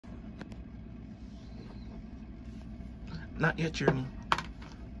Not yet, Jeremy.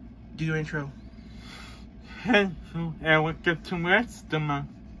 Do your intro. Hello and welcome to Restaurant.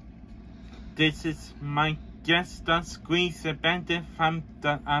 This is my guest star Squeeze the Bandit from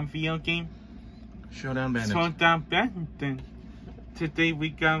the video game Showdown Bandit. Showdown Bandit. Today we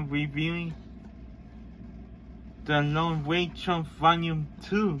got reviewing the Lone Ranger Volume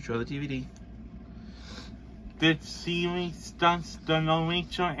 2. Show the DVD. This series stars the Lone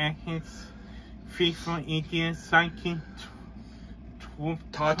Ranger and his faithful Indian sidekick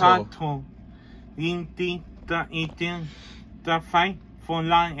Tato, leading the Indian the fight for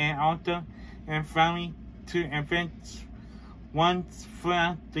law and order and family to avenge once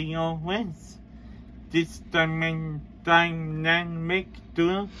throughout the old West. This dynamic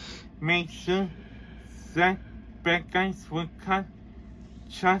duo makes sure that bad guys will cut,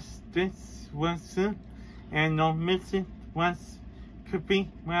 justice will soon, and no missing ones could be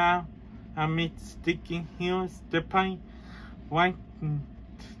well amid sticking heroes. The pie right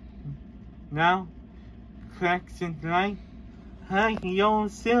now cracks in light. Hi, yo,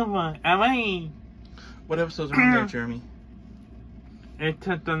 Silver, away! What episodes are on there, Jeremy? It's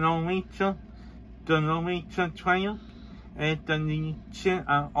the Lone Ranger Triumph, and the Legion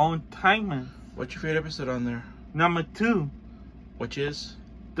of Old Timers. What's your favorite episode on there? Number 2, Which is?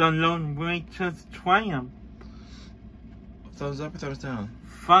 the Lone Ranger's Triumph. Thumbs up or thumbs down?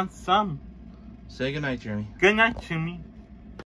 Thumbs up. Say goodnight, Jeremy. Good night, Jimmy.